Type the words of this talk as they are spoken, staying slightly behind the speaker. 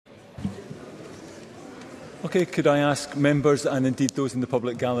Okay, could I ask members and indeed those in the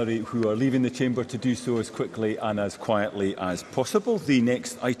public gallery who are leaving the chamber to do so as quickly and as quietly as possible? The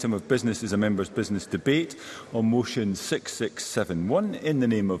next item of business is a members' business debate on motion 6671 in the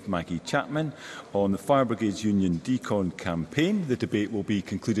name of Maggie Chapman on the Fire Brigades Union DECON campaign. The debate will be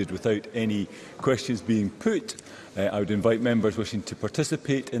concluded without any questions being put. I would invite members wishing to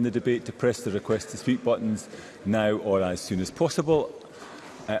participate in the debate to press the request to speak buttons now or as soon as possible.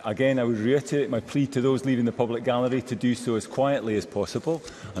 Again, I would reiterate my plea to those leaving the public gallery to do so as quietly as possible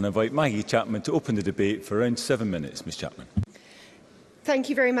and invite Maggie Chapman to open the debate for around 7 minutes. Ms Chapman. Thank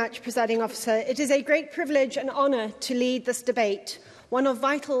you very much, Presiding Officer. It is a great privilege and honour to lead this debate, one of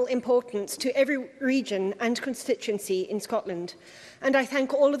vital importance to every region and constituency in Scotland. And I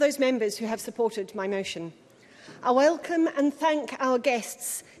thank all of those members who have supported my motion. I welcome and thank our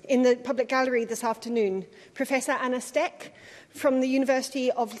guests in the public gallery this afternoon, Professor Anna Steck from the University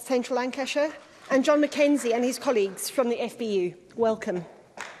of Central Lancashire and John Mackenzie and his colleagues from the FBU. Welcome.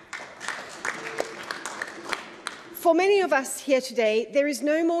 For many of us here today, there is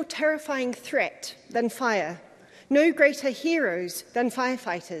no more terrifying threat than fire, no greater heroes than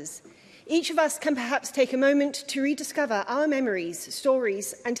firefighters. Each of us can perhaps take a moment to rediscover our memories,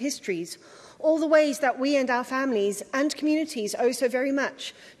 stories and histories, all the ways that we and our families and communities owe so very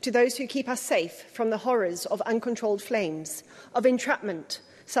much to those who keep us safe from the horrors of uncontrolled flames, of entrapment,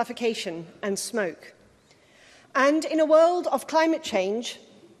 suffocation and smoke. And in a world of climate change,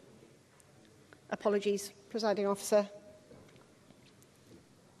 apologies, Presiding Officer,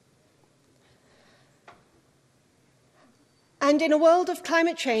 and in a world of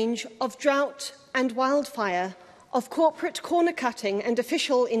climate change, of drought and wildfire, of corporate corner-cutting and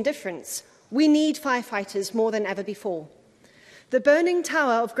official indifference, we need firefighters more than ever before. The burning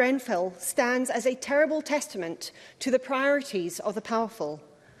tower of Grenfell stands as a terrible testament to the priorities of the powerful.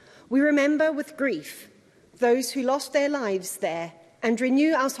 We remember with grief those who lost their lives there and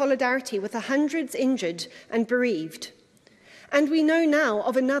renew our solidarity with the hundreds injured and bereaved. And we know now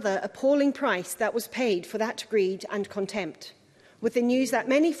of another appalling price that was paid for that greed and contempt, with the news that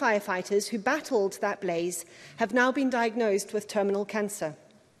many firefighters who battled that blaze have now been diagnosed with terminal cancer.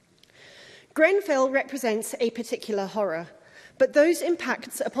 Grenfell represents a particular horror, but those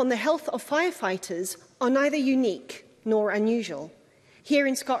impacts upon the health of firefighters are neither unique nor unusual. Here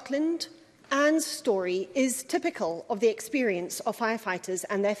in Scotland, Anne's story is typical of the experience of firefighters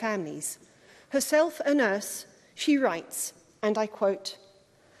and their families. Herself a nurse, she writes, and I quote,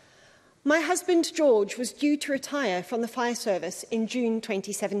 "My husband George was due to retire from the fire service in June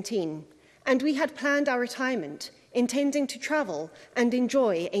 2017, and we had planned our retirement, intending to travel and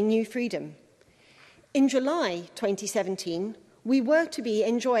enjoy a new freedom. In July 2017, we were to be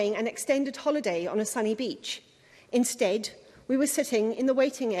enjoying an extended holiday on a sunny beach. Instead, we were sitting in the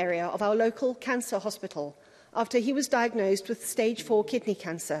waiting area of our local cancer hospital after he was diagnosed with stage 4 kidney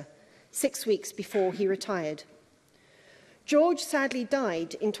cancer, 6 weeks before he retired. George sadly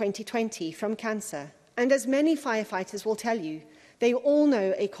died in 2020 from cancer, and as many firefighters will tell you, they all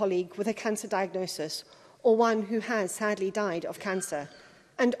know a colleague with a cancer diagnosis or one who has sadly died of cancer,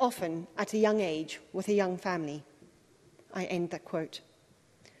 and often at a young age with a young family." I end that quote.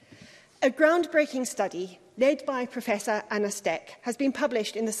 A groundbreaking study led by Professor Anna Steck has been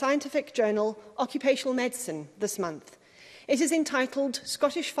published in the scientific journal Occupational Medicine this month. It is entitled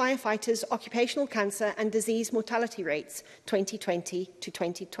Scottish Firefighters' Occupational Cancer and Disease Mortality Rates 2000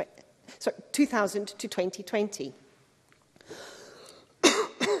 to 2020.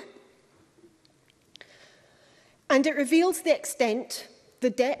 And it reveals the extent, the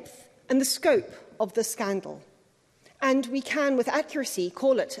depth and the scope of the scandal. And we can, with accuracy,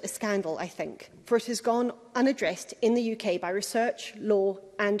 call it a scandal, I think, for it has gone unaddressed in the UK by research, law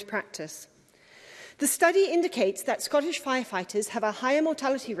and practice. The study indicates that Scottish firefighters have a higher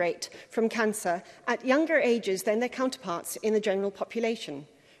mortality rate from cancer at younger ages than their counterparts in the general population.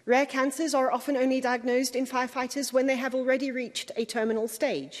 Rare cancers are often only diagnosed in firefighters when they have already reached a terminal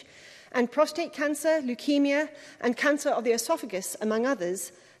stage, and prostate cancer, leukemia and cancer of the esophagus, among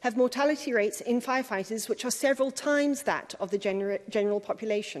others, have mortality rates in firefighters which are several times that of the general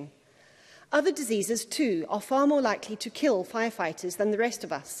population. Other diseases, too, are far more likely to kill firefighters than the rest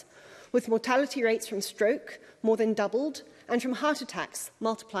of us, with mortality rates from stroke more than doubled and from heart attacks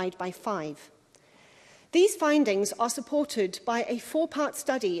multiplied by 5. These findings are supported by a 4-part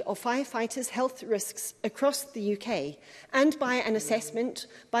study of firefighters' health risks across the UK and by an assessment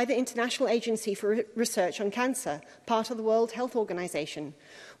by the International Agency for Research on Cancer, part of the World Health Organization,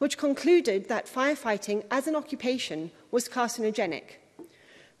 which concluded that firefighting as an occupation was carcinogenic.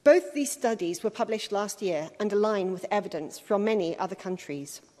 Both these studies were published last year and align with evidence from many other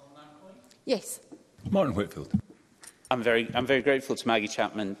countries. Yes. Martin Whitfield. I'm very grateful to Maggie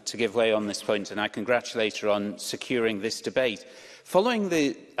Chapman to give way on this point, and I congratulate her on securing this debate. Following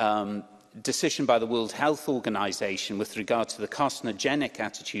the decision by the World Health Organization with regard to the carcinogenic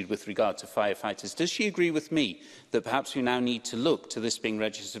attitude with regard to firefighters, does she agree with me that perhaps we now need to look to this being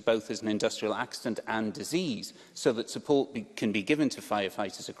registered both as an industrial accident and disease so that support can be given to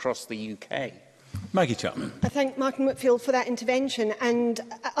firefighters across the UK? Maggie Chapman. I thank Martin Whitfield for that intervention, and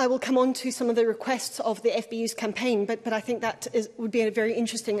I will come on to some of the requests of the FBU's campaign, but I think that would be a very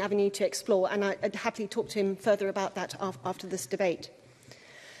interesting avenue to explore, and I'd happily talk to him further about that after this debate.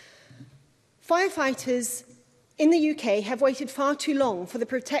 Firefighters in the UK have waited far too long for the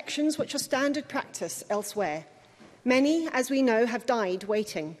protections which are standard practice elsewhere. Many, as we know, have died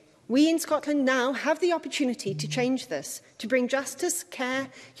waiting. We in Scotland now have the opportunity to change this, to bring justice, care,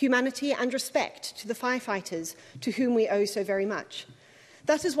 humanity and respect to the firefighters to whom we owe so very much.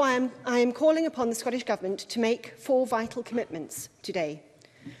 That is why I am calling upon the Scottish Government to make 4 vital commitments today.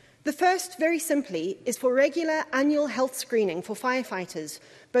 The first, very simply, is for regular annual health screening for firefighters,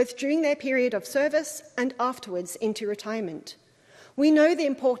 both during their period of service and afterwards into retirement. We know the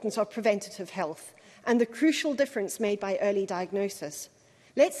importance of preventative health and the crucial difference made by early diagnosis.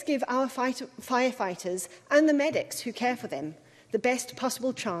 Let's give our firefighters and the medics who care for them the best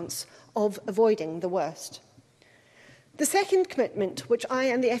possible chance of avoiding the worst. The second commitment, which I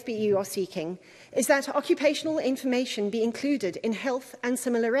and the FBU are seeking, is that occupational information be included in health and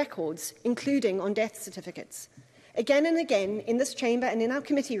similar records, including on death certificates. Again and again, in this chamber and in our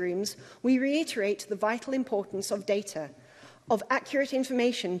committee rooms, we reiterate the vital importance of data, of accurate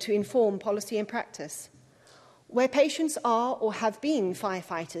information to inform policy and practice. Where patients are or have been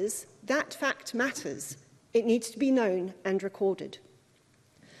firefighters, that fact matters. It needs to be known and recorded.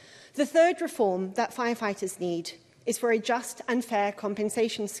 The third reform that firefighters need is for a just and fair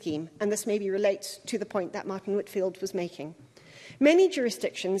compensation scheme, and this maybe relates to the point that Martin Whitfield was making. Many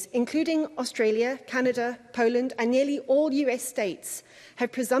jurisdictions, including Australia, Canada, Poland and nearly all US states,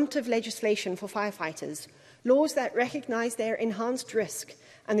 have presumptive legislation for firefighters, laws that recognise their enhanced risk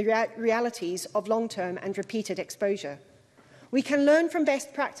and the realities of long-term and repeated exposure. We can learn from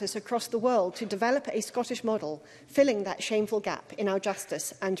best practice across the world to develop a Scottish model, filling that shameful gap in our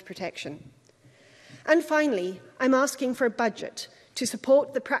justice and protection. And finally, I'm asking for a budget to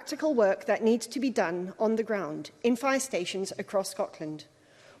support the practical work that needs to be done on the ground in fire stations across Scotland.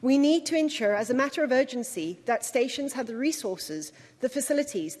 We need to ensure, as a matter of urgency, that stations have the resources, the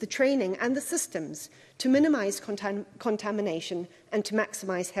facilities, the training and the systems to minimise contamination and to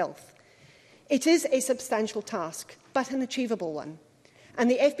maximise health. It is a substantial task, but an achievable one.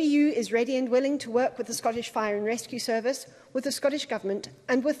 And the FBU is ready and willing to work with the Scottish Fire and Rescue Service, with the Scottish Government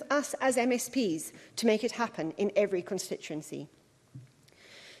and with us as MSPs to make it happen in every constituency.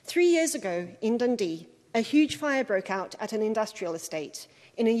 3 years ago in Dundee, a huge fire broke out at an industrial estate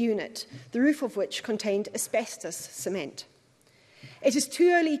in a unit, the roof of which contained asbestos cement. It is too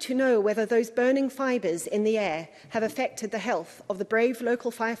early to know whether those burning fibres in the air have affected the health of the brave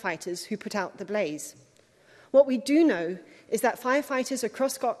local firefighters who put out the blaze. What we do know is that firefighters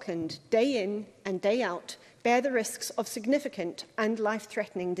across Scotland, day in and day out, bear the risks of significant and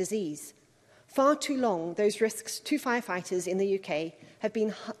life-threatening disease. Far too long, those risks to firefighters in the UK have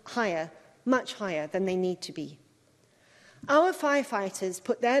been higher, much higher than they need to be. Our firefighters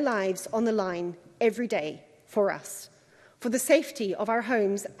put their lives on the line every day for us, for the safety of our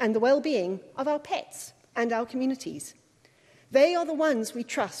homes and the well-being of our pets and our communities. They are the ones we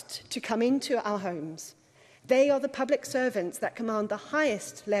trust to come into our homes. They are the public servants that command the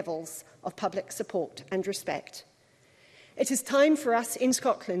highest levels of public support and respect. It is time for us in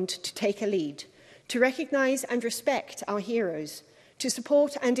Scotland to take a lead, to recognise and respect our heroes, to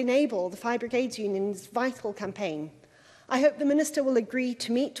support and enable the Fire Brigades Union's vital campaign. I hope the Minister will agree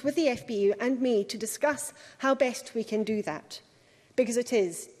to meet with the FBU and me to discuss how best we can do that, because it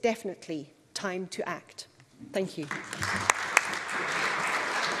is definitely time to act. Thank you.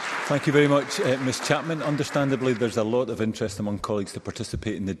 Thank you very much, Ms Chapman. Understandably, there's a lot of interest among colleagues to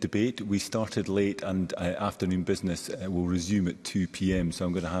participate in the debate. We started late and afternoon business will resume at 2 p.m, so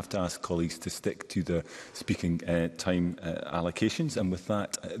I'm going to have to ask colleagues to stick to their speaking time allocations. And with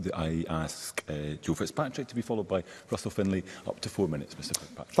that, I ask Joe Fitzpatrick to be followed by Russell Finlay. Up to 4 minutes, Mr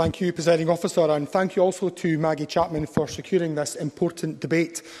Fitzpatrick. Thank you, Presiding Officer, and thank you also to Maggie Chapman for securing this important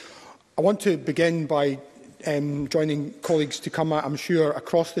debate. I want to begin by joining colleagues to come, I'm sure,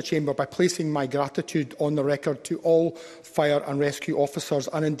 across the chamber by placing my gratitude on the record to all fire and rescue officers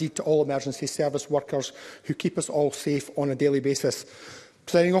and indeed to all emergency service workers who keep us all safe on a daily basis.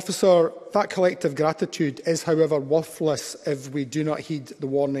 Presiding Officer, that collective gratitude is, however, worthless if we do not heed the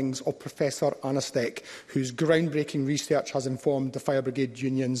warnings of Professor Anastek, whose groundbreaking research has informed the Fire Brigade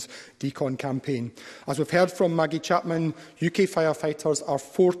Union's DECON campaign. As we've heard from Maggie Chapman, UK firefighters are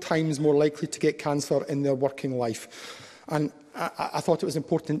 4 times more likely to get cancer in their working life. And I thought it was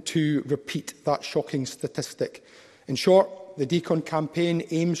important to repeat that shocking statistic. In short, the DECON campaign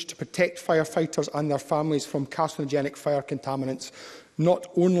aims to protect firefighters and their families from carcinogenic fire contaminants. Not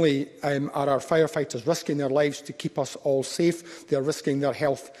only are our firefighters risking their lives to keep us all safe, they are risking their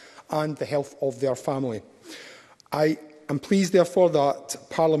health and the health of their family. I am pleased, therefore, that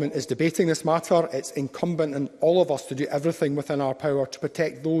Parliament is debating this matter. It's incumbent on all of us to do everything within our power to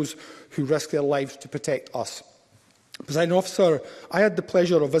protect those who risk their lives to protect us. Presiding Officer, I had the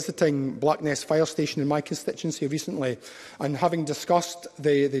pleasure of visiting Blackness Fire Station in my constituency recently, and having discussed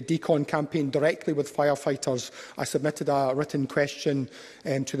the DECON campaign directly with firefighters, I submitted a written question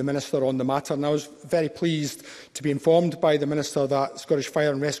to the Minister on the matter, and I was very pleased to be informed by the Minister that Scottish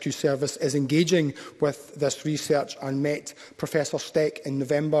Fire and Rescue Service is engaging with this research and met Professor Steck in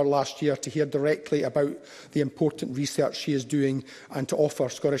November last year to hear directly about the important research she is doing and to offer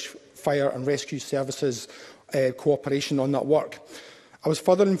Scottish Fire and Rescue Services cooperation on that work. I was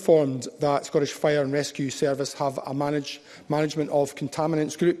further informed that Scottish Fire and Rescue Service have a management of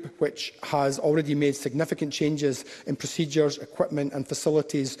contaminants group which has already made significant changes in procedures, equipment and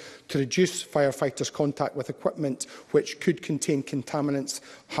facilities to reduce firefighters' contact with equipment which could contain contaminants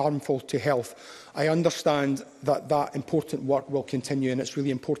harmful to health. I understand that that important work will continue, and it's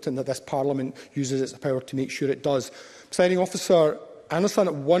really important that this Parliament uses its power to make sure it does. Presiding Officer, I understand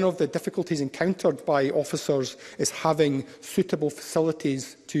that one of the difficulties encountered by officers is having suitable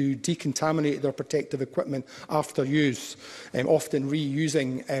facilities to decontaminate their protective equipment after use, often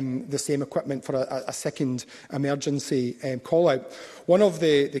reusing the same equipment for a second emergency call-out. One of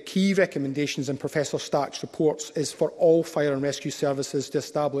the key recommendations in Professor Stack's reports is for all fire and rescue services to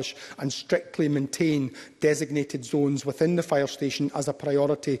establish and strictly maintain designated zones within the fire station as a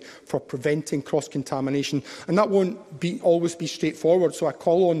priority for preventing cross-contamination. And that won't always be straightforward, so I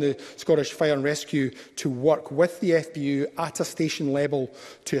call on the Scottish Fire and Rescue to work with the FBU at a station level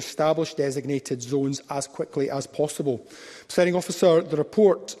to establish designated zones as quickly as possible. Presiding Officer, the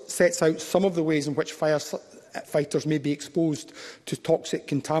report sets out some of the ways in which firefighters may be exposed to toxic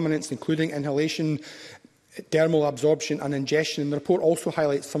contaminants, including inhalation, dermal absorption and ingestion. The report also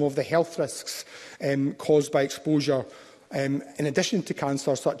highlights some of the health risks caused by exposure, in addition to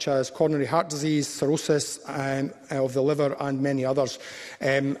cancer such as coronary heart disease, cirrhosis of the liver and many others.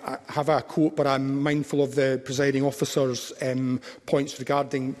 I have a quote, but I'm mindful of the presiding officer's points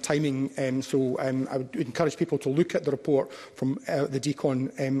regarding timing, so I would encourage people to look at the report from the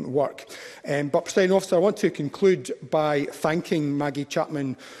DECON work. But, presiding officer, I want to conclude by thanking Maggie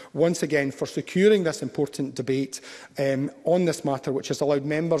Chapman once again for securing this important debate on this matter, which has allowed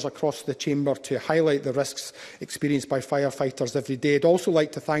members across the chamber to highlight the risks experienced by firefighters every day. I'd also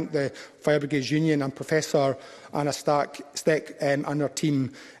like to thank the Fire Brigades Union and Professor Anna Steck and her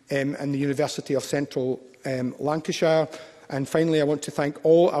team in the University of Central Lancashire. And finally, I want to thank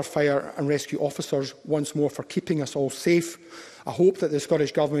all our fire and rescue officers once more for keeping us all safe. I hope that the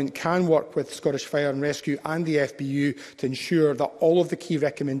Scottish Government can work with Scottish Fire and Rescue and the FBU to ensure that all of the key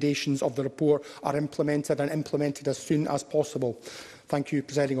recommendations of the report are implemented and implemented as soon as possible. Thank you,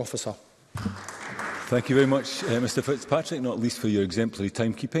 Presiding Officer. Thank you very much, Mr Fitzpatrick, not least for your exemplary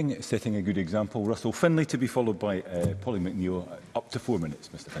timekeeping, setting a good example. Russell Finlay to be followed by Polly McNeill. Up to 4 minutes,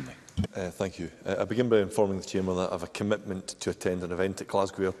 Mr Finlay. Thank you. I begin by informing the Chamber that I have a commitment to attend an event at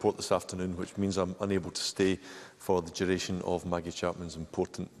Glasgow Airport this afternoon, which means I'm unable to stay for the duration of Maggie Chapman's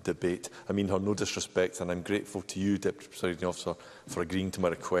important debate. I mean her no disrespect, and I'm grateful to you, Deputy Presiding Officer, for agreeing to my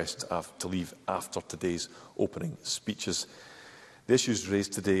request to leave after today's opening speeches. The issues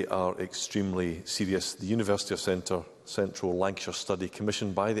raised today are extremely serious. The University of Central Lancashire study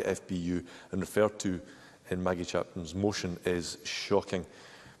commissioned by the FBU and referred to in Maggie Chapman's motion is shocking.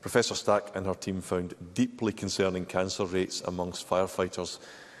 Professor Stack and her team found deeply concerning cancer rates amongst firefighters.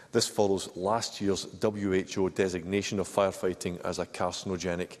 This follows last year's WHO designation of firefighting as a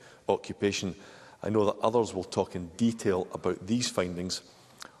carcinogenic occupation. I know that others will talk in detail about these findings.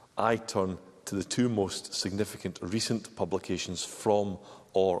 I turn to the two most significant recent publications from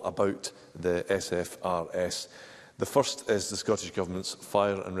or about the SFRS. The first is the Scottish Government's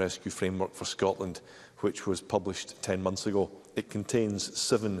Fire and Rescue Framework for Scotland, which was published 10 months ago. It contains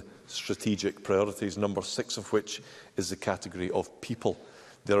 7 strategic priorities, number 6 of which is the category of people.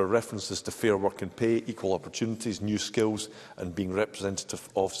 There are references to fair work and pay, equal opportunities, new skills and being representative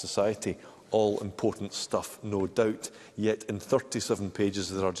of society. all important stuff, no doubt. Yet in 37 pages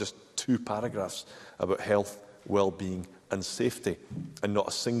there are just 2 paragraphs about health, well-being and safety, and not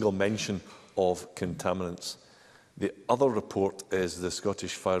a single mention of contaminants. The other report is the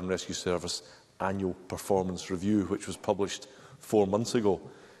Scottish Fire and Rescue Service Annual Performance Review, which was published 4 months ago.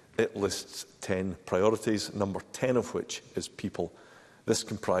 It lists 10 priorities, number 10 of which is people. This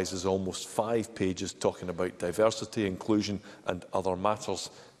comprises almost 5 pages talking about diversity, inclusion and other matters.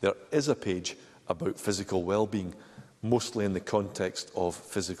 There is a page about physical well-being, mostly in the context of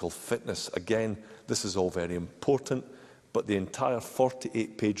physical fitness. Again, this is all very important, but the entire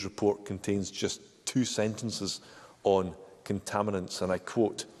 48-page report contains just 2 sentences on contaminants, and I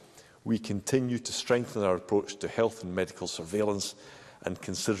quote, "We continue to strengthen our approach to health and medical surveillance and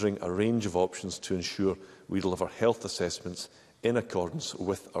considering a range of options to ensure we deliver health assessments in accordance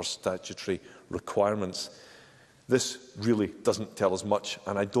with our statutory requirements." This really doesn't tell us much,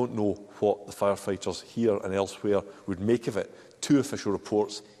 and I don't know what the firefighters here and elsewhere would make of it. 2 official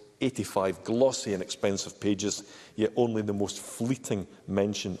reports, 85 glossy and expensive pages, yet only the most fleeting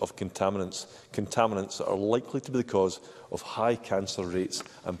mention of contaminants. Contaminants that are likely to be the cause of high cancer rates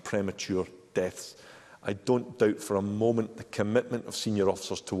and premature deaths. I don't doubt for a moment the commitment of senior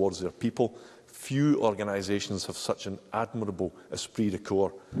officers towards their people. Few organisations have such an admirable esprit de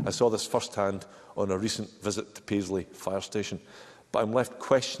corps. I saw this firsthand on a recent visit to Paisley Fire Station, but I'm left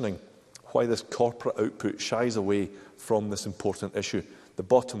questioning why this corporate output shies away from this important issue. The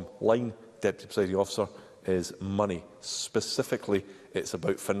bottom line, Deputy Presiding Officer, is money. Specifically, it's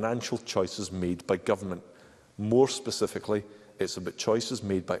about financial choices made by government. More specifically, it's about choices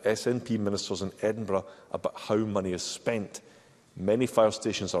made by SNP ministers in Edinburgh about how money is spent. Many fire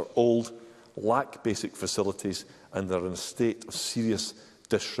stations are old, lack basic facilities and are in a state of serious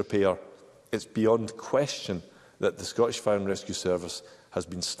disrepair. It's beyond question that the Scottish Fire and Rescue Service has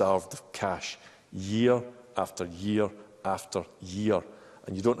been starved of cash year after year after year.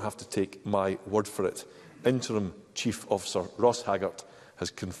 And you don't have to take my word for it. Interim Chief Officer Ross Haggart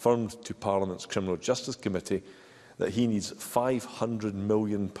has confirmed to Parliament's Criminal Justice Committee that he needs £500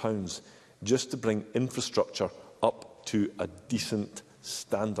 million just to bring infrastructure up to a decent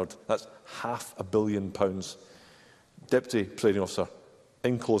standard. That's £500 million. Deputy Presiding Officer,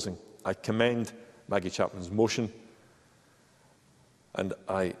 in closing, I commend Maggie Chapman's motion, and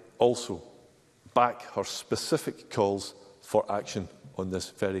I also back her specific calls for action on this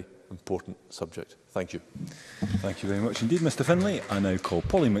very important subject. Thank you. Thank you very much indeed, Mr Finlay. I now call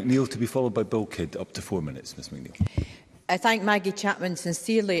Polly McNeill to be followed by Bill Kidd. Up to 4 minutes, Ms McNeill. I thank Maggie Chapman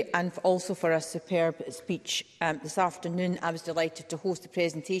sincerely and also for a superb speech this afternoon. I was delighted to host the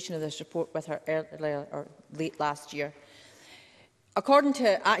presentation of this report with her late last year. According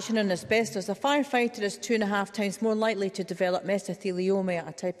to Action on Asbestos, a firefighter is 2.5 times more likely to develop mesothelioma,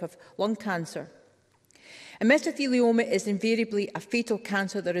 a type of lung cancer. And mesothelioma is invariably a fatal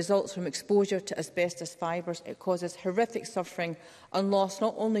cancer that results from exposure to asbestos fibres. It causes horrific suffering and loss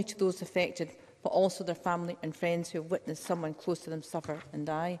not only to those affected, but also their family and friends who have witnessed someone close to them suffer and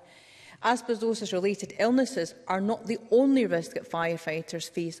die. Asbestosis-related illnesses are not the only risk that firefighters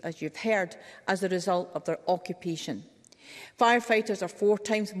face, as you've heard, as a result of their occupation. Firefighters are 4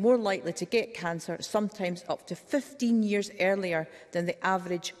 times more likely to get cancer, sometimes up to 15 years earlier than the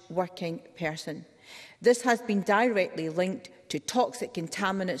average working person. This has been directly linked to toxic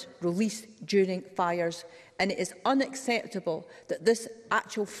contaminants released during fires, and it is unacceptable that this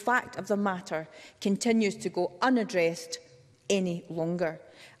actual fact of the matter continues to go unaddressed any longer.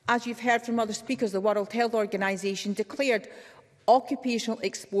 As you've heard from other speakers, the World Health Organization declared occupational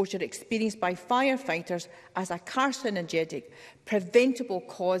exposure experienced by firefighters as a carcinogenic, preventable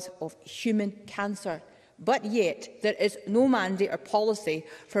cause of human cancer. But yet, there is no mandate or policy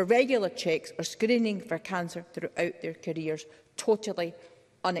for regular checks or screening for cancer throughout their careers. Totally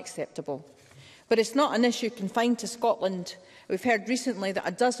unacceptable. But it's not an issue confined to Scotland. We've heard recently that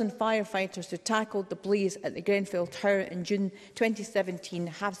a dozen firefighters who tackled the blaze at the Grenfell Tower in June 2017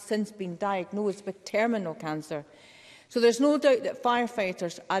 have since been diagnosed with terminal cancer. So there's no doubt that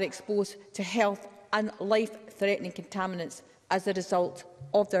firefighters are exposed to health and life-threatening contaminants as a result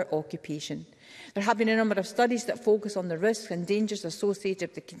of their occupation. There have been a number of studies that focus on the risks and dangers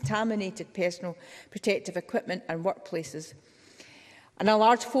associated with contaminated personal protective equipment and workplaces. And a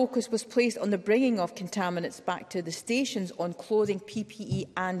large focus was placed on the bringing of contaminants back to the stations on clothing, PPE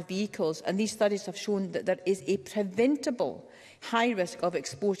and vehicles. And these studies have shown that there is a preventable high risk of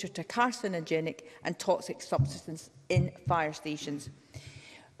exposure to carcinogenic and toxic substances in fire stations.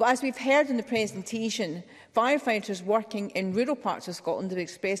 But as we've heard in the presentation, firefighters working in rural parts of Scotland have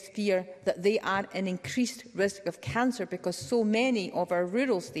expressed fear that they are in increased risk of cancer because so many of our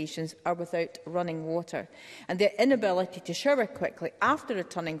rural stations are without running water. And their inability to shower quickly after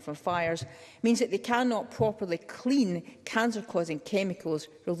returning from fires means that they cannot properly clean cancer-causing chemicals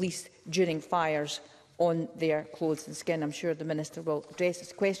released during fires on their clothes and skin. I'm sure the Minister will address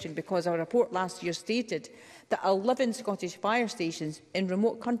this question, because our report last year stated that 11 Scottish fire stations in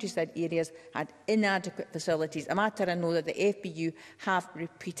remote countryside areas had inadequate facilities, a matter I know that the FBU have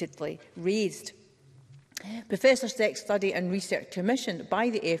repeatedly raised. Professor Steck's study and research commissioned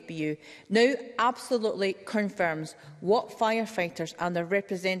by the FBU now absolutely confirms what firefighters and their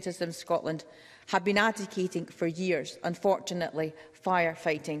representatives in Scotland have been advocating for years. Unfortunately,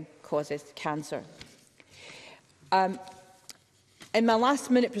 firefighting causes cancer. In my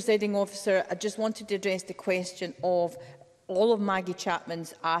last minute, Presiding Officer, I just wanted to address the question of all of Maggie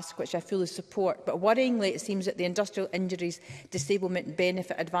Chapman's ask, which I fully support. But worryingly, it seems that the Industrial Injuries Disablement and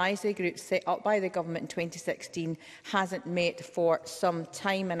Benefit Advisory Group set up by the Government in 2016 hasn't met for some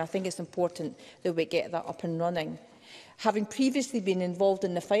time, and I think it's important that we get that up and running. Having previously been involved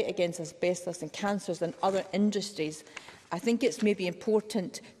in the fight against asbestos and cancers in other industries, I think it's maybe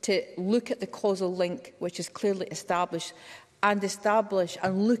important to look at the causal link, which is clearly established, and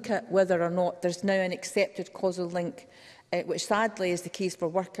look at whether or not there's now an accepted causal link, which sadly is the case for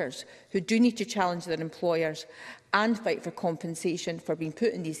workers who do need to challenge their employers and fight for compensation for being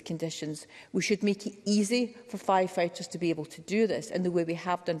put in these conditions. We should make it easy for firefighters to be able to do this in the way we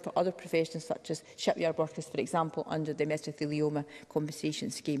have done for other professions, such as shipyard workers, for example, under the mesothelioma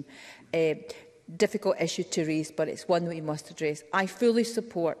compensation scheme. Difficult issue to raise, but it's one that we must address. I fully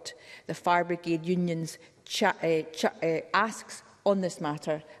support the Fire Brigade Union's asks on this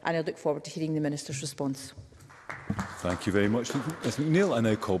matter, and I look forward to hearing the Minister's response. Thank you very much, Ms McNeill. I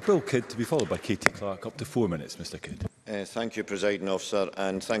now call Bill Kidd to be followed by Katie Clark. Up to 4 minutes, Mr Kidd. Thank you, Presiding Officer,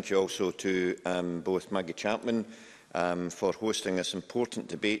 and thank you also to both Maggie Chapman for hosting this important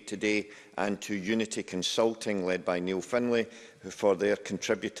debate today, and to Unity Consulting, led by Neil Finlay, for their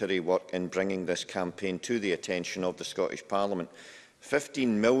contributory work in bringing this campaign to the attention of the Scottish Parliament.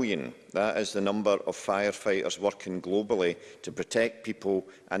 15 million, that is the number of firefighters working globally to protect people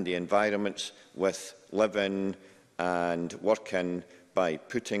and the environments with live in and work in by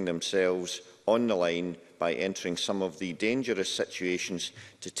putting themselves on the line, by entering some of the dangerous situations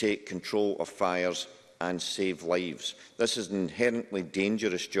to take control of fires and save lives. This is an inherently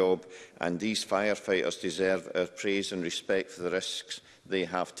dangerous job, and these firefighters deserve our praise and respect for the risks they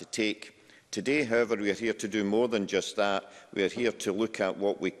have to take. Today, however, we are here to do more than just that. We are here to look at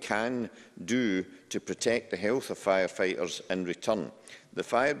what we can do to protect the health of firefighters in return. The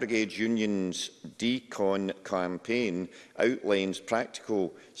Fire Brigades Union's DECON campaign outlines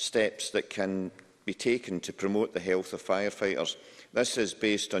practical steps that can be taken to promote the health of firefighters. This is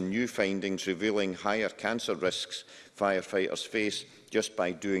based on new findings revealing higher cancer risks firefighters face just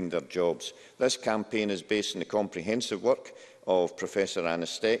by doing their jobs. This campaign is based on the comprehensive work of Professor Anna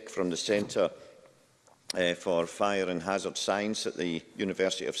Steck from the Centre for Fire and Hazard Science at the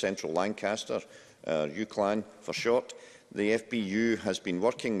University of Central Lancaster, UCLAN for short. The FBU has been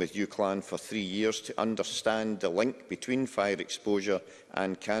working with UCLAN for 3 years to understand the link between fire exposure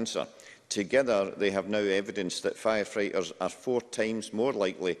and cancer. Together, they have now evidenced that firefighters are 4 times more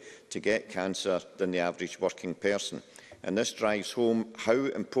likely to get cancer than the average working person. And this drives home how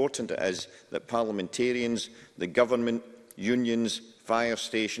important it is that parliamentarians, the government, unions, fire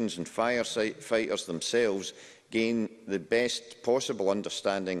stations and firefighters themselves gain the best possible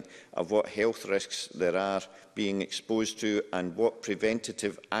understanding of what health risks there are being exposed to and what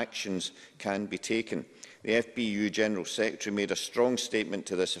preventative actions can be taken. The FBU General Secretary made a strong statement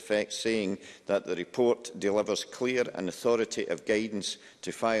to this effect, saying that the report delivers clear and authoritative guidance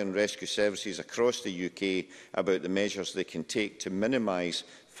to fire and rescue services across the UK about the measures they can take to minimise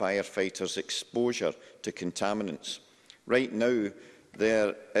firefighters' exposure to contaminants. Right now,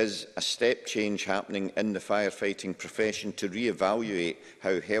 there is a step change happening in the firefighting profession to re-evaluate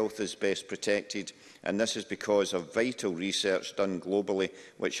how health is best protected, and this is because of vital research done globally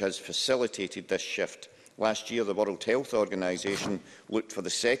which has facilitated this shift. Last year, the World Health Organization looked for the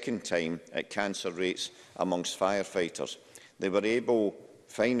second time at cancer rates amongst firefighters. They were able,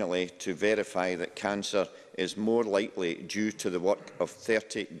 finally, to verify that cancer is more likely due to the work of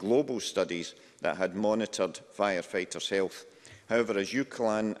 30 global studies that had monitored firefighters' health. However, as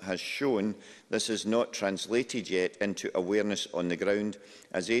UCLAN has shown, this is not translated yet into awareness on the ground,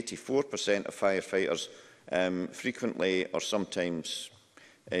 as 84% of firefighters frequently or sometimes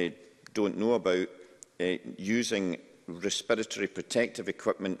don't know about using respiratory protective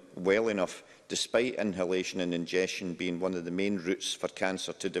equipment well enough, despite inhalation and ingestion being one of the main routes for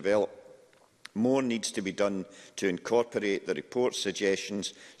cancer to develop. More needs to be done to incorporate the report's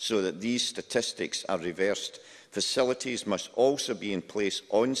suggestions so that these statistics are reversed. Facilities must also be in place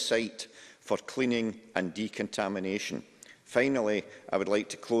on-site for cleaning and decontamination. Finally, I would like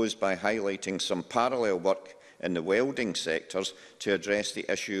to close by highlighting some parallel work in the welding sectors to address the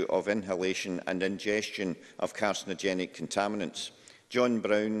issue of inhalation and ingestion of carcinogenic contaminants. John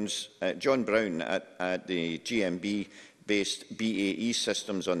Brown at the GMB-based BAE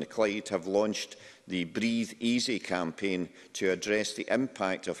Systems on the Clyde have launched the Breathe Easy campaign to address the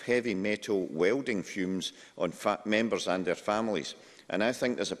impact of heavy metal welding fumes on members and their families. And I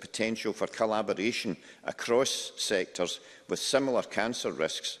think there's a potential for collaboration across sectors with similar cancer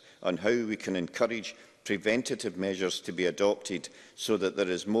risks on how we can encourage preventative measures to be adopted so that there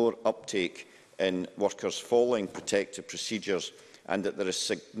is more uptake in workers following protective procedures and that there is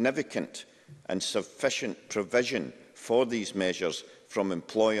significant and sufficient provision for these measures from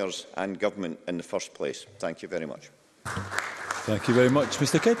employers and government in the first place. Thank you very much. Thank you very much,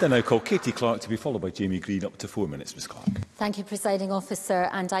 Mr Kidd. I now call Katie Clark to be followed by Jamie Green. Up to 4 minutes, Ms Clark. Thank you, Presiding Officer,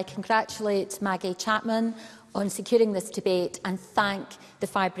 and I congratulate Maggie Chapman on securing this debate and thank the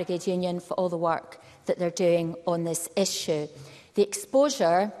Fire Brigade Union for all the work that they're doing on this issue. The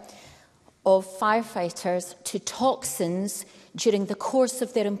exposure of firefighters to toxins during the course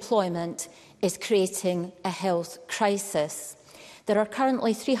of their employment is creating a health crisis. There are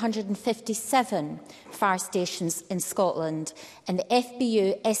currently 357 fire stations in Scotland, and the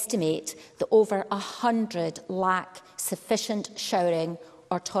FBU estimate that over 100 lack sufficient showering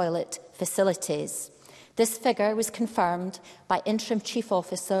or toilet facilities. This figure was confirmed by Interim Chief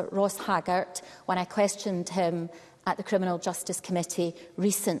Officer Ross Haggart when I questioned him at the Criminal Justice Committee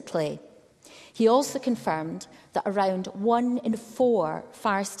recently. He also confirmed that around 1 in 4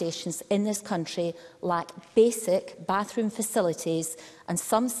 fire stations in this country lack basic bathroom facilities, and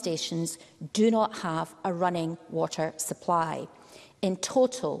some stations do not have a running water supply. In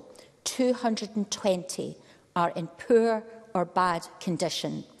total, 220 are in poor or bad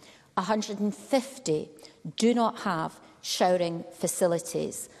condition. 150 do not have showering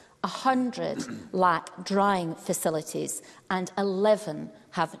facilities. 100 lack drying facilities, and 11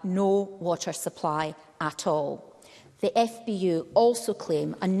 have no water supply at all. The FBU also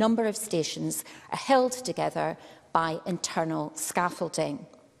claim a number of stations are held together by internal scaffolding.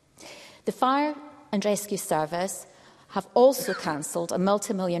 The Fire and Rescue Service have also cancelled a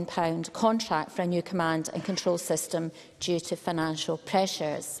multi-million-pound contract for a new command and control system due to financial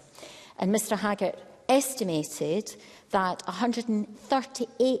pressures. And Mr Haggart estimated that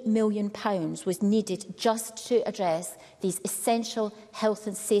 £138 million was needed just to address these essential health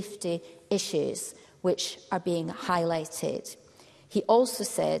and safety issues which are being highlighted. He also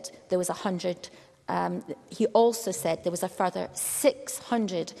said there was a further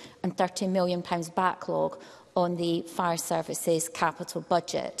 £630 million backlog on the fire services capital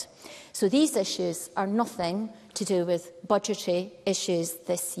budget. So these issues are nothing to do with budgetary issues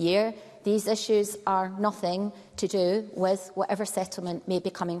this year. These issues are nothing to do with whatever settlement may be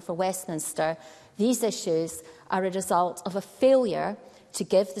coming for Westminster. These issues are a result of a failure to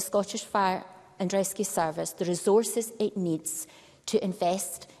give the Scottish Fire and Rescue Service the resources it needs to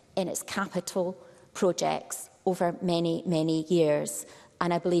invest in its capital projects over many, many years.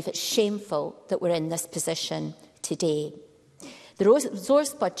 And I believe it's shameful that we're in this position today. The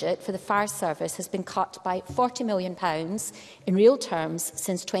resource budget for the fire service has been cut by £40 million in real terms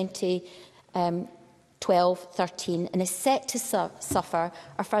since 2012-13 and is set to suffer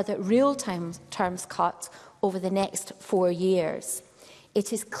a further real terms cut over the next 4 years.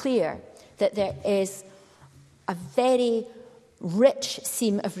 It is clear that there is a very rich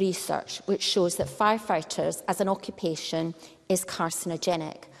seam of research which shows that firefighters as an occupation is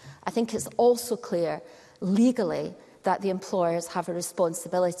carcinogenic. I think it's also clear legally that the employers have a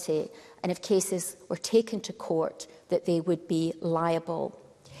responsibility, and if cases were taken to court, that they would be liable.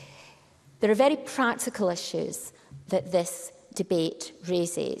 There are very practical issues that this debate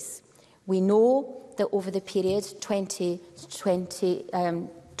raises. We know that over the period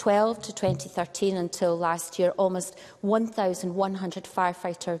 2012 to 2013 until last year, almost 1,100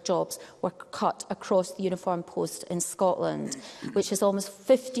 firefighter jobs were cut across the uniformed post in Scotland, which is almost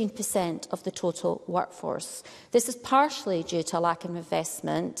 15% of the total workforce. This is partially due to a lack of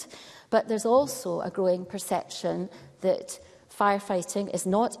investment, but there's also a growing perception that firefighting is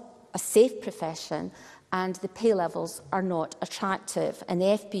not a safe profession and the pay levels are not attractive, and the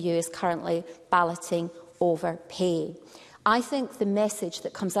FBU is currently balloting over pay. I think the message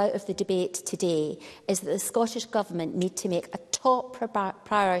that comes out of the debate today is that the Scottish Government need to make a top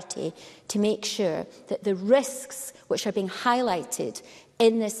priority to make sure that the risks which are being highlighted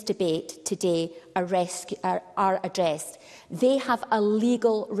in this debate today are addressed. They have a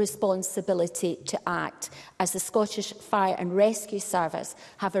legal responsibility to act, as the Scottish Fire and Rescue Service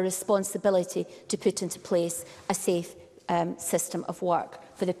have a responsibility to put into place a safe system of work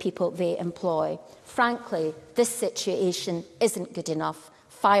for the people they employ. Frankly, this situation isn't good enough.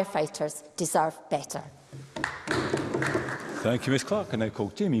 Firefighters deserve better. Thank you, Ms Clark. I now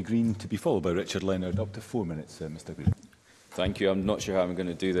call Jamie Green to be followed by Richard Leonard. Up to 4 minutes, Mr Green. Thank you. I'm not sure how I'm going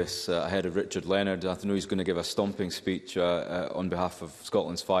to do this ahead of Richard Leonard. I know he's going to give a stomping speech on behalf of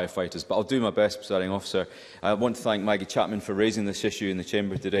Scotland's firefighters, but I'll do my best, Presiding Officer. I want to thank Maggie Chapman for raising this issue in the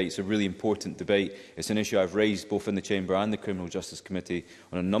Chamber today. It's a really important debate. It's an issue I've raised both in the Chamber and the Criminal Justice Committee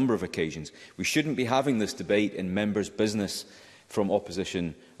on a number of occasions. We shouldn't be having this debate in members' business from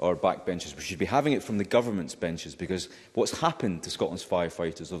opposition or backbenchers. We should be having it from the government's benches, because what's happened to Scotland's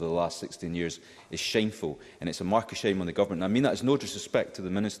firefighters over the last 16 years is shameful, and it's a mark of shame on the government. And I mean that as no disrespect to the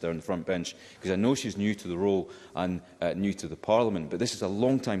Minister on the front bench, because I know she's new to the role and new to the Parliament, but this is a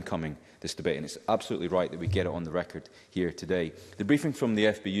long time coming, this debate, and it's absolutely right that we get it on the record here today. The briefing from the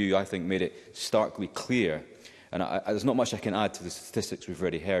FBU, I think, made it starkly clear, and there's not much I can add to the statistics we've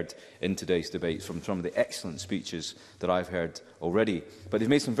already heard in today's debate from some of the excellent speeches that I've heard already. But they've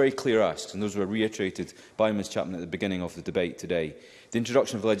made some very clear asks, and those were reiterated by Ms Chapman at the beginning of the debate today. The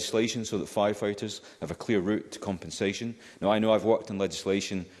introduction of legislation so that firefighters have a clear route to compensation. Now, I know I've worked on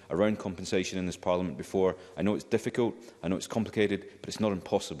legislation around compensation in this Parliament before. I know it's difficult, I know it's complicated, but it's not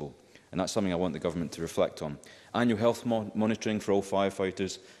impossible. And that's something I want the Government to reflect on. Annual health monitoring for all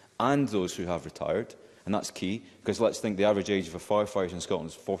firefighters and those who have retired. And that's key, because let's think the average age of a firefighter in Scotland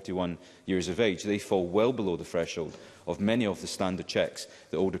is 41 years of age. They fall well below the threshold of many of the standard checks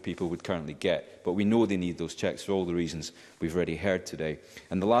that older people would currently get. But we know they need those checks for all the reasons we've already heard today.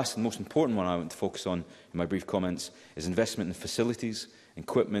 And the last and most important one I want to focus on in my brief comments is investment in facilities,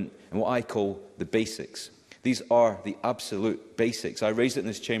 equipment, and what I call the basics. These are the absolute basics. I raised it in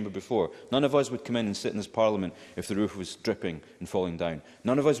this chamber before. None of us would come in and sit in this Parliament if the roof was dripping and falling down.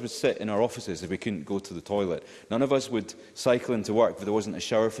 None of us would sit in our offices if we couldn't go to the toilet. None of us would cycle into work if there wasn't a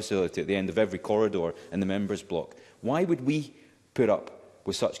shower facility at the end of every corridor in the members' block. Why would we put up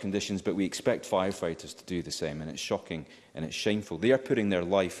with such conditions, but we expect firefighters to do the same? And it's shocking and it's shameful. They are putting their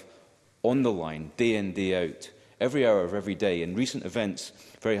life on the line, day in, day out, every hour of every day. In recent events,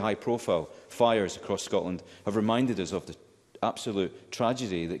 very high-profile fires across Scotland have reminded us of the absolute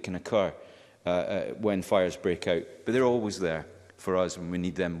tragedy that can occur when fires break out. But they're always there for us when we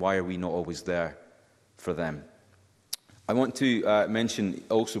need them. Why are we not always there for them? I want to mention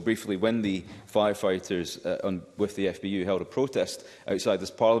also briefly when the firefighters with the FBU held a protest outside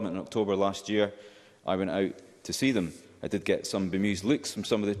this Parliament in October last year. I went out to see them. I did get some bemused looks from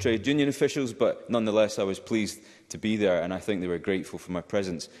some of the trade union officials, but nonetheless I was pleased to be there, and I think they were grateful for my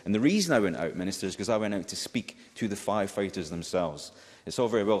presence. And the reason I went out, Minister, is because I went out to speak to the firefighters themselves. It's all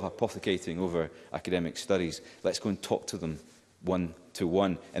very well hypothecating over academic studies. Let's go and talk to them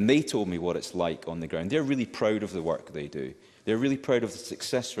one-to-one. And they told me what it's like on the ground. They're really proud of the work they do. They're really proud of the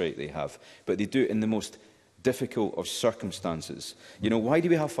success rate they have, but they do it in the most difficult of circumstances. You know, why do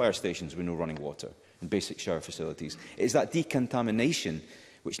we have fire stations with no running water and basic shower facilities? It is that decontamination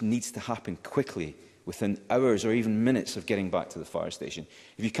which needs to happen quickly, within hours or even minutes of getting back to the fire station.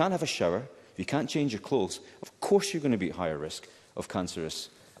 If you can't have a shower, if you can't change your clothes, of course you're going to be at higher risk of cancerous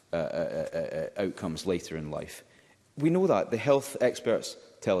outcomes later in life. We know that. The health experts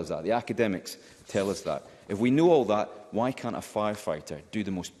tell us that. The academics tell us that. If we know all that, why can't a firefighter do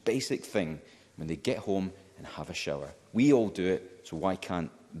the most basic thing when they get home and have a shower? We all do it, so why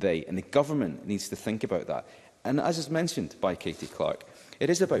can't they? And the government needs to think about that. And as is mentioned by Katie Clark, it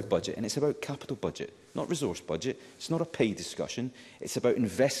is about budget, and it's about capital budget, not resource budget. It's not a pay discussion. It's about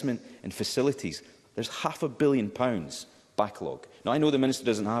investment in facilities. There's £500 million backlog. Now, I know the Minister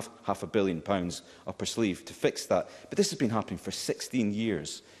doesn't have £500 million up her sleeve to fix that, but this has been happening for 16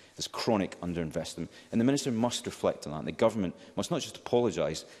 years, this chronic underinvestment. And the Minister must reflect on that. And the Government must not just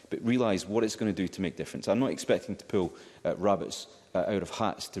apologise, but realise what it's going to do to make difference. I'm not expecting to pull rabbits out of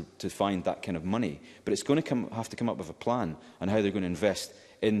hats to find that kind of money, but it's going to have to come up with a plan on how they're going to invest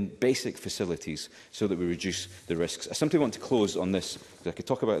in basic facilities so that we reduce the risks. I simply want to close on this, because I could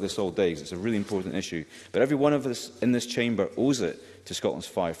talk about this all day, because it's a really important issue, but every one of us in this chamber owes it to Scotland's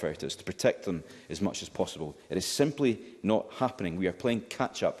firefighters to protect them as much as possible. It is simply not happening. We are playing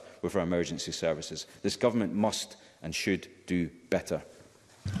catch-up with our emergency services. This Government must and should do better.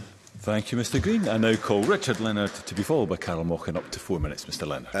 Thank you, Mr Green. I now call Richard Leonard to be followed by Carol Mochan. Up to 4 minutes, Mr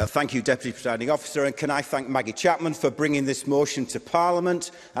Leonard. Thank you, Deputy Presiding Officer. And can I thank Maggie Chapman for bringing this motion to Parliament?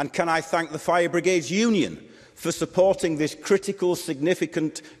 And can I thank the Fire Brigades Union for supporting this critical,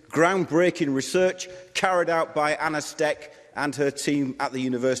 significant, groundbreaking research carried out by Anna Steck and her team at the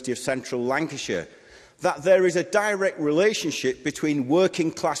University of Central Lancashire, that there is a direct relationship between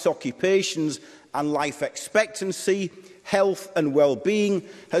working class occupations and life expectancy, health and well-being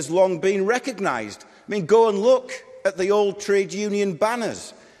has long been recognised. I mean, go and look at the old trade union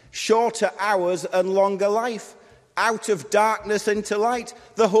banners. Shorter hours and longer life. Out of darkness into light.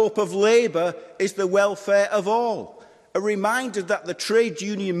 The hope of Labour is the welfare of all. A reminder that the trade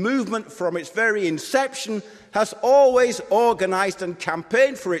union movement from its very inception has always organised and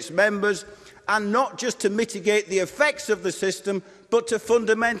campaigned for its members, and not just to mitigate the effects of the system, but to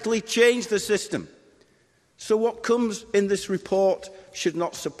fundamentally change the system. So what comes in this report should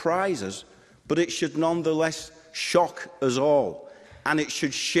not surprise us, but it should nonetheless shock us all, and it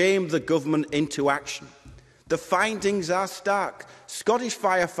should shame the government into action. The findings are stark. Scottish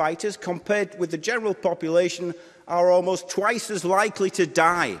firefighters, compared with the general population, are almost twice as likely to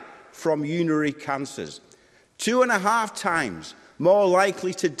die from urinary cancers, 2.5 times more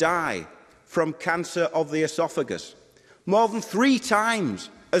likely to die from cancer of the esophagus, more than 3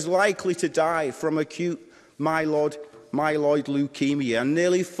 times as likely to die from acute myeloid leukemia, and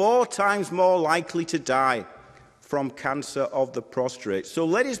nearly 4 times more likely to die from cancer of the prostate. So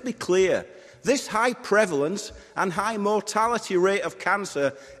let us be clear, this high prevalence and high mortality rate of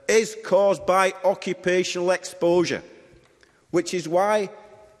cancer is caused by occupational exposure, which is why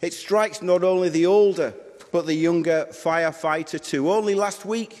it strikes not only the older but the younger firefighter too. Only last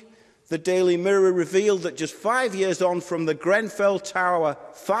week, the Daily Mirror revealed that just 5 years on from the Grenfell Tower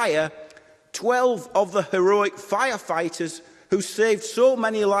fire, 12 of the heroic firefighters who saved so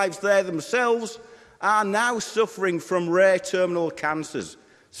many lives there themselves are now suffering from rare terminal cancers.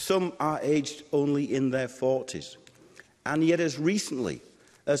 Some are aged only in their 40s. And yet as recently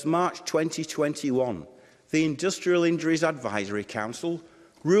as March 2021, the Industrial Injuries Advisory Council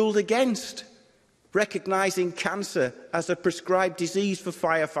ruled against recognising cancer as a prescribed disease for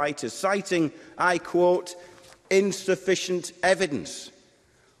firefighters, citing, I quote, insufficient evidence.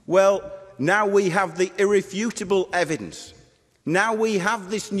 Well, now we have the irrefutable evidence. Now we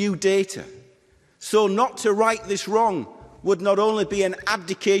have this new data. So not to right this wrong would not only be an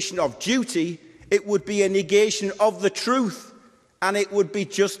abdication of duty, it would be a negation of the truth, and it would be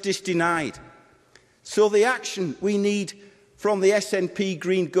justice denied. So the action we need from the SNP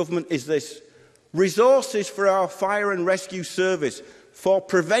Green government is this: resources for our fire and rescue service for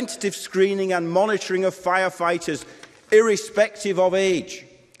preventative screening and monitoring of firefighters, irrespective of age.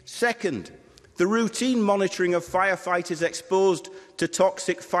 Second, the routine monitoring of firefighters exposed to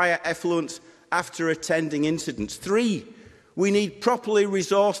toxic fire effluents after attending incidents. 3, we need properly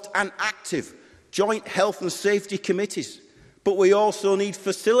resourced and active joint health and safety committees. But we also need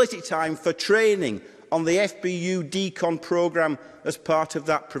facility time for training on the FBU DECON programme as part of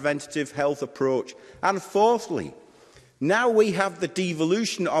that preventative health approach. And fourthly, now we have the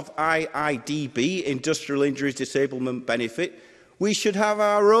devolution of IIDB, Industrial Injuries Disablement Benefit, we should have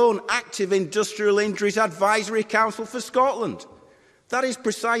our own active Industrial Injuries Advisory Council for Scotland. That is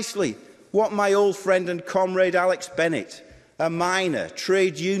precisely what my old friend and comrade Alex Bennett, a miner,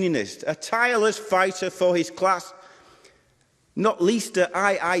 trade unionist, a tireless fighter for his class, not least at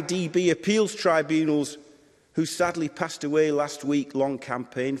IIDB appeals tribunals, who sadly passed away last week, long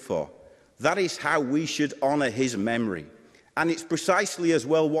campaigned for. That is how we should honour his memory. And it's precisely as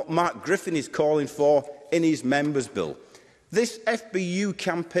well what Mark Griffin is calling for in his members' bill. This FBU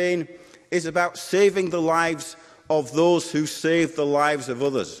campaign is about saving the lives of those who save the lives of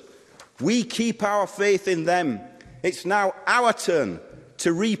others. We keep our faith in them. It's now our turn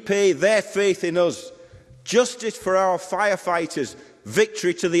to repay their faith in us. Justice for our firefighters.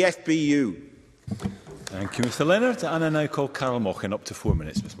 Victory to the FBU. Thank you, Mr Leonard. And I now call Carol Mochan. Up to 4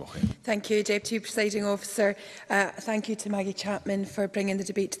 minutes, Ms Mochan. Thank you, Deputy Presiding Officer. Thank you to Maggie Chapman for bringing the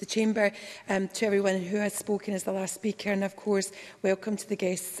debate to the Chamber, to everyone who has spoken as the last speaker, and of course, welcome to the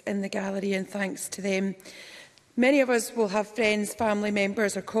guests in the gallery, and thanks to them. Many of us will have friends, family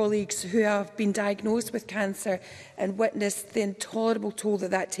members or colleagues who have been diagnosed with cancer and witnessed the intolerable toll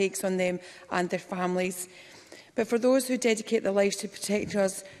that that takes on them and their families. But for those who dedicate their lives to protecting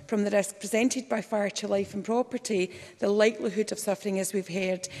us from the risk presented by fire to life and property, the likelihood of suffering, as we've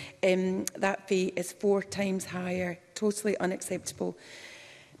heard, that fate is 4 times higher. Totally unacceptable.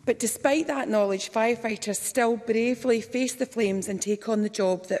 But despite that knowledge, firefighters still bravely face the flames and take on the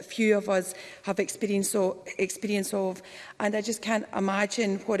job that few of us have experience of. And I just can't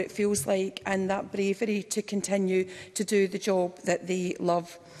imagine what it feels like and that bravery to continue to do the job that they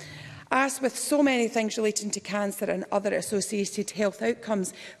love. As with so many things relating to cancer and other associated health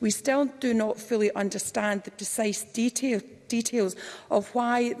outcomes, we still do not fully understand the precise details of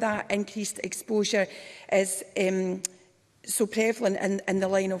why that increased exposure is so prevalent in the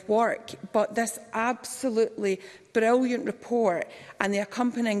line of work. But this absolutely brilliant report and the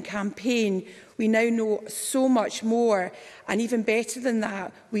accompanying campaign, we now know so much more. And even better than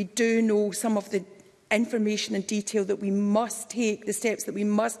that, we do know some of the information and detail that we must take, the steps that we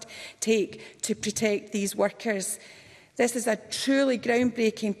must take to protect these workers. This is a truly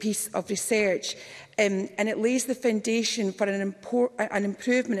groundbreaking piece of research, and it lays the foundation for an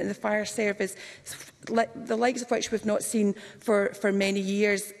improvement in the fire service, the likes of which we've not seen for many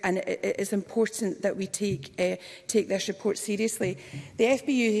years, and it is important that we take this report seriously. The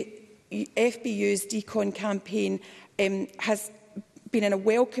FBU's DECON campaign has been a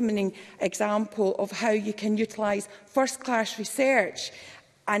welcoming example of how you can utilise first-class research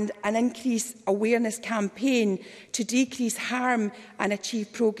and an increased awareness campaign to decrease harm and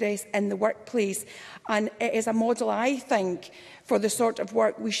achieve progress in the workplace. And it is a model, I think, for the sort of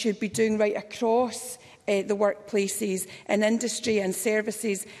work we should be doing right across the workplaces in industry and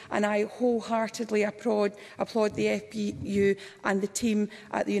services, and I wholeheartedly applaud the FBU and the team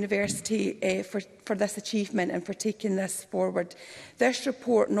at the university for this achievement and for taking this forward. This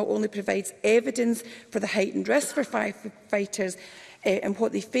report not only provides evidence for the heightened risk for firefighters and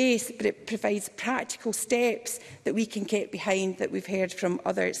what they face, but it provides practical steps that we can get behind that we've heard from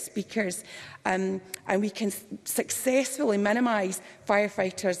other speakers, and we can successfully minimise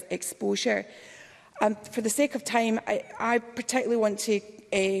firefighters' exposure. For the sake of time, I particularly want to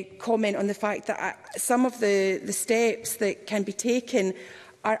comment on the fact that some of the steps that can be taken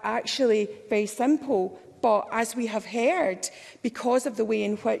are actually very simple. But as we have heard, because of the way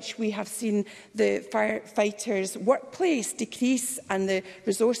in which we have seen the firefighters' workplace decrease and the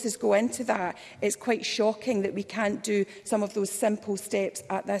resources go into that, it's quite shocking that we can't do some of those simple steps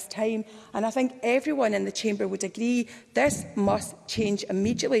at this time. And I think everyone in the chamber would agree this must change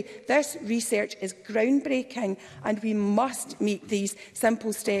immediately. This research is groundbreaking and we must meet these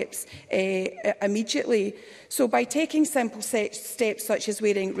simple steps immediately. So by taking simple steps such as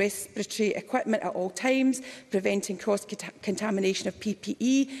wearing respiratory equipment at all times, preventing cross-contamination of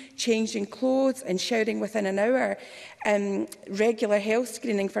PPE, changing clothes and showering within an hour, regular health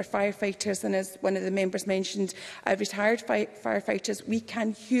screening for firefighters, and as one of the members mentioned, retired firefighters, we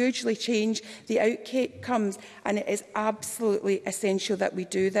can hugely change the outcomes, and it is absolutely essential that we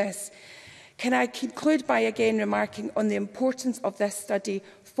do this. Can I conclude by again remarking on the importance of this study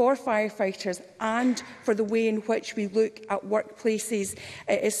for firefighters and for the way in which we look at workplaces.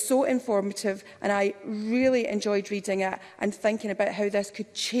 It is so informative and I really enjoyed reading it and thinking about how this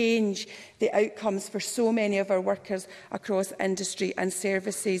could change the outcomes for so many of our workers across industry and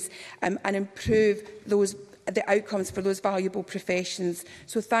services and improve the outcomes for those valuable professions.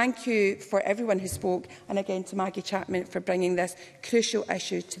 So thank you for everyone who spoke, and again to Maggie Chapman for bringing this crucial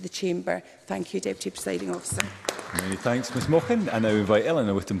issue to the Chamber. Thank you, Deputy Presiding Officer. Many thanks, Ms Mochan. And I invite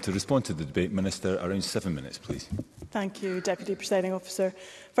Eleanor Whittam to respond to the debate. Minister, around 7 minutes, please. Thank you, Deputy Presiding Officer.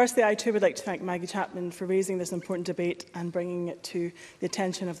 Firstly, I too would like to thank Maggie Chapman for raising this important debate and bringing it to the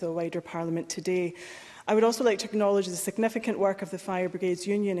attention of the wider Parliament today. I would also like to acknowledge the significant work of the Fire Brigades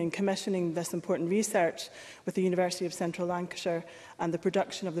Union in commissioning this important research with the University of Central Lancashire and the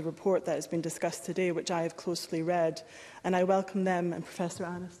production of the report that has been discussed today, which I have closely read. And I welcome them and Professor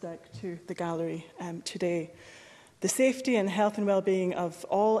Anastek to the gallery today. The safety and health and well-being of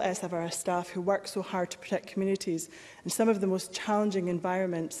all SFRS staff who work so hard to protect communities in some of the most challenging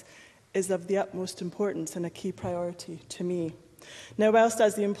environments is of the utmost importance and a key priority to me. Now, whilst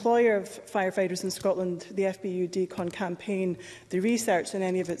as the employer of firefighters in Scotland, the FBU DECON campaign, the research and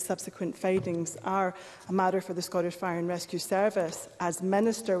any of its subsequent findings are a matter for the Scottish Fire and Rescue Service, as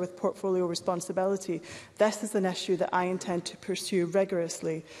Minister with portfolio responsibility, this is an issue that I intend to pursue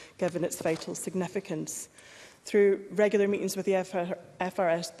rigorously, given its vital significance. Through regular meetings with the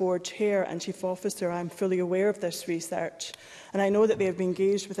FRS Board Chair and Chief Officer, I am fully aware of this research, and I know that they have been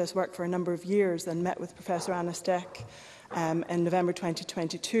engaged with this work for a number of years and met with Professor Anastek in November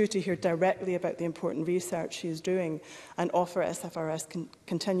 2022 to hear directly about the important research she is doing and offer SFRS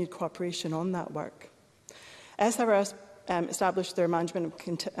continued cooperation on that work. SFRS established their Management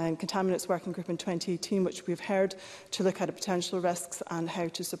and Contaminants Working Group in 2018, which we've heard, to look at potential risks and how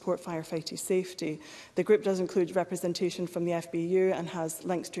to support firefighting safety. The group does include representation from the FBU and has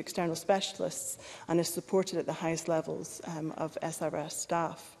links to external specialists and is supported at the highest levels of SRS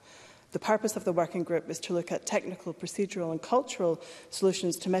staff. The purpose of the working group is to look at technical, procedural and cultural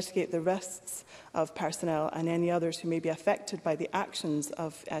solutions to mitigate the risks of personnel and any others who may be affected by the actions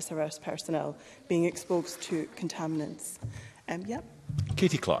of SRS personnel being exposed to contaminants.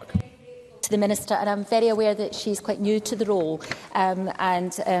 Katie Clark. To the Minister, and I'm very aware that she's quite new to the role,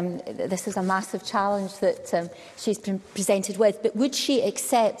 this is a massive challenge that she's been presented with. But would she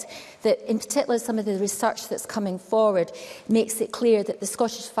accept that, in particular, some of the research that's coming forward makes it clear that the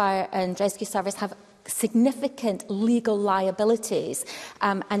Scottish Fire and Rescue Service have significant legal liabilities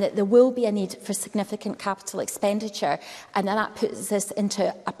and that there will be a need for significant capital expenditure, and that puts this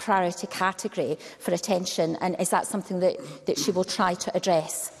into a priority category for attention? And is that something that she will try to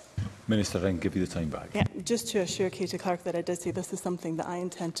address? Minister, I can give you the time back. Yeah, just to assure Katie Clark that I did say this is something that I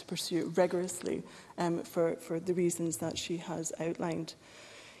intend to pursue rigorously for the reasons that she has outlined.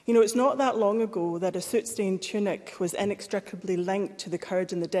 You know, it's not that long ago that a soot-stained tunic was inextricably linked to the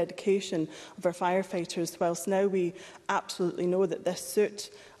courage and the dedication of our firefighters, whilst now we absolutely know that this soot,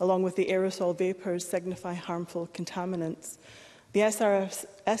 along with the aerosol vapours, signify harmful contaminants. The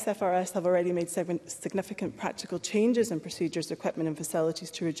SFRS have already made significant practical changes in procedures, equipment and facilities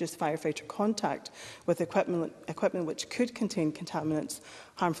to reduce firefighter contact with equipment which could contain contaminants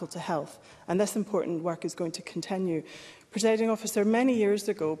harmful to health. And this important work is going to continue. Presiding Officer, many years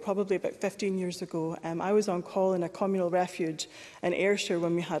ago, probably about 15 years ago, I was on call in a communal refuge in Ayrshire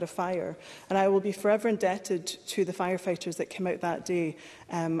when we had a fire. And I will be forever indebted to the firefighters that came out that day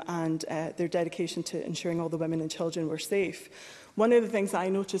and their dedication to ensuring all the women and children were safe. One of the things that I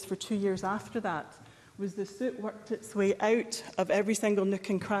noticed for 2 years after that was the soot worked its way out of every single nook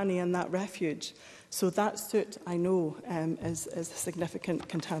and cranny in that refuge. So that soot, I know, is a significant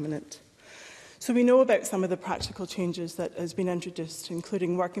contaminant. So we know about some of the practical changes that has been introduced,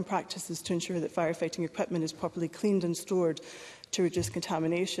 including working practices to ensure that firefighting equipment is properly cleaned and stored to reduce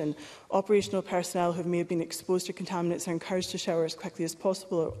contamination. Operational personnel who may have been exposed to contaminants are encouraged to shower as quickly as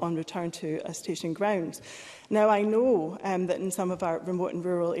possible on return to a station grounds. Now, I know that in some of our remote and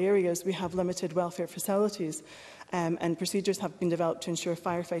rural areas we have limited welfare facilities, and procedures have been developed to ensure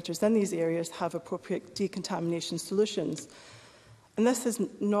firefighters in these areas have appropriate decontamination solutions. And this is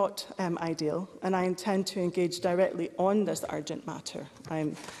not ideal, and I intend to engage directly on this urgent matter.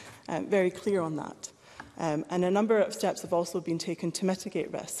 I'm very clear on that. And a number of steps have also been taken to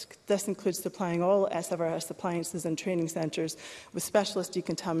mitigate risk. This includes supplying all SFRS appliances and training centres with specialist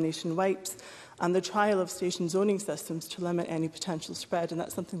decontamination wipes and the trial of station zoning systems to limit any potential spread. And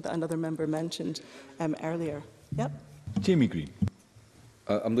that's something that another member mentioned earlier. Yep. Jamie Green.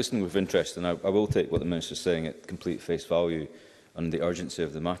 I'm listening with interest, and I will take what the Minister is saying at complete face value on the urgency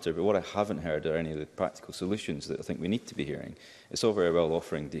of the matter. But what I haven't heard are any of the practical solutions that I think we need to be hearing. It's all very well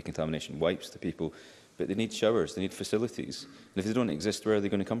offering decontamination wipes to people, but they need showers, they need facilities. And if they don't exist, where are they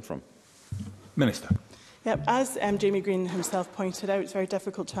going to come from? Minister. Yep. As Jamie Green himself pointed out, it's very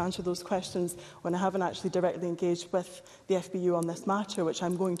difficult to answer those questions when I haven't actually directly engaged with the FBU on this matter, which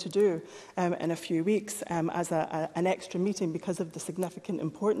I'm going to do in a few weeks as an extra meeting because of the significant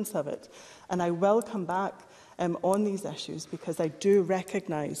importance of it. And I will come back on these issues because I do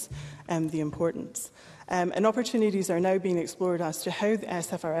recognise the importance. And opportunities are now being explored as to how the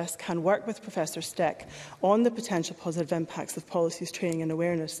SFRS can work with Professor Steck on the potential positive impacts of policies, training and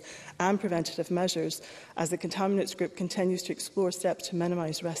awareness and preventative measures as the Contaminants Group continues to explore steps to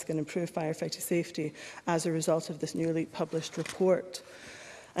minimise risk and improve firefighting safety as a result of this newly published report.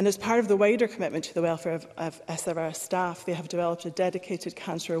 And as part of the wider commitment to the welfare of SFRS staff, they have developed a dedicated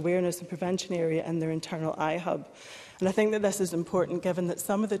cancer awareness and prevention area in their internal iHub. And I think that this is important given that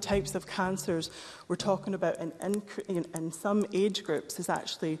some of the types of cancers we're talking about in some age groups is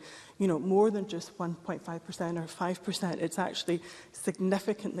actually, more than just 1.5% or 5%. It's actually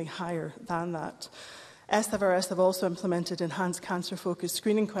significantly higher than that. SFRS have also implemented enhanced cancer-focused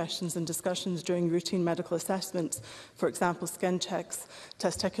screening questions and discussions during routine medical assessments, for example, skin checks,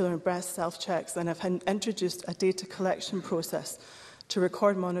 testicular and breast self-checks, and have introduced a data collection process to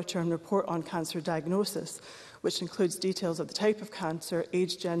record, monitor and report on cancer diagnosis, which includes details of the type of cancer,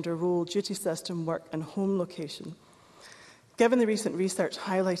 age, gender, role, duty system, work and home location. Given the recent research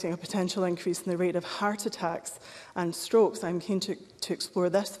highlighting a potential increase in the rate of heart attacks and strokes, I'm keen to explore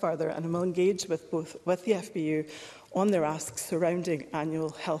this further, and I will engage with the FBU on their asks surrounding annual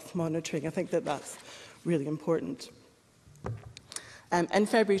health monitoring. I think that that's really important. In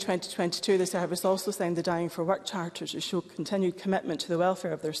February 2022, the service also signed the Dying for Work Charter to show continued commitment to the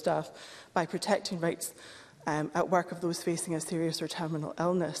welfare of their staff by protecting rights at work of those facing a serious or terminal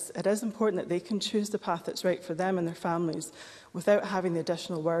illness. It is important that they can choose the path that's right for them and their families without having the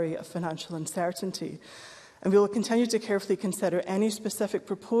additional worry of financial uncertainty. And we will continue to carefully consider any specific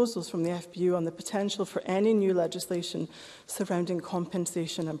proposals from the FBU on the potential for any new legislation surrounding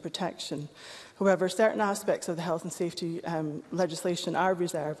compensation and protection. However, certain aspects of the health and safety legislation are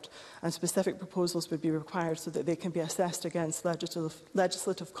reserved, and specific proposals would be required so that they can be assessed against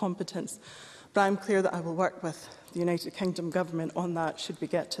legislative competence. But I am clear that I will work with the United Kingdom Government on that should we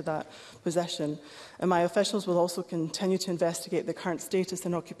get to that position. And my officials will also continue to investigate the current status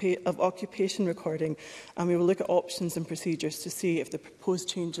of occupation recording, and we will look at options and procedures to see if the proposed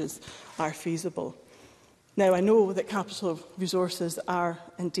changes are feasible. Now, I know that capital resources are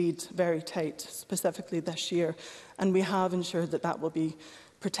indeed very tight, specifically this year, and we have ensured that that will be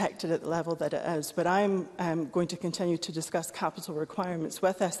protected at the level that it is. But I'm going to continue to discuss capital requirements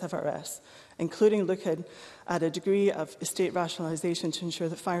with SFRS, including looking at a degree of estate rationalisation to ensure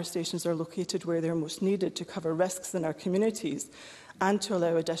that fire stations are located where they're most needed to cover risks in our communities and to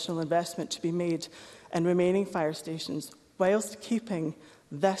allow additional investment to be made in remaining fire stations, whilst keeping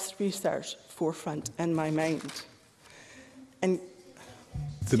this research forefront in my mind. And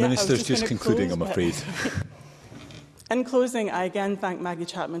the Minister's just concluding, I'm afraid. In closing, I again thank Maggie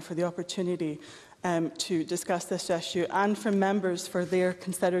Chapman for the opportunity to discuss this issue and from members for their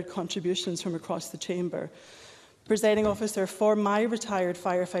considered contributions from across the chamber. Presiding Officer, for my retired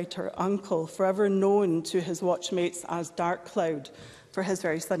firefighter uncle, forever known to his watchmates as Dark Cloud for his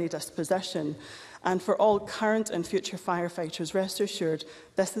very sunny disposition, and for all current and future firefighters, rest assured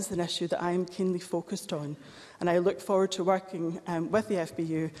this is an issue that I am keenly focused on, and I look forward to working with the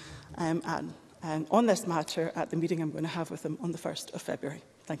FBU on this matter at the meeting I'm going to have with them on the 1st of February.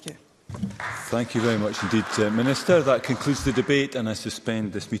 Thank you. Thank you very much indeed, Minister. That concludes the debate, and I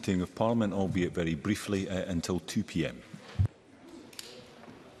suspend this meeting of Parliament, albeit very briefly, until 2 p.m.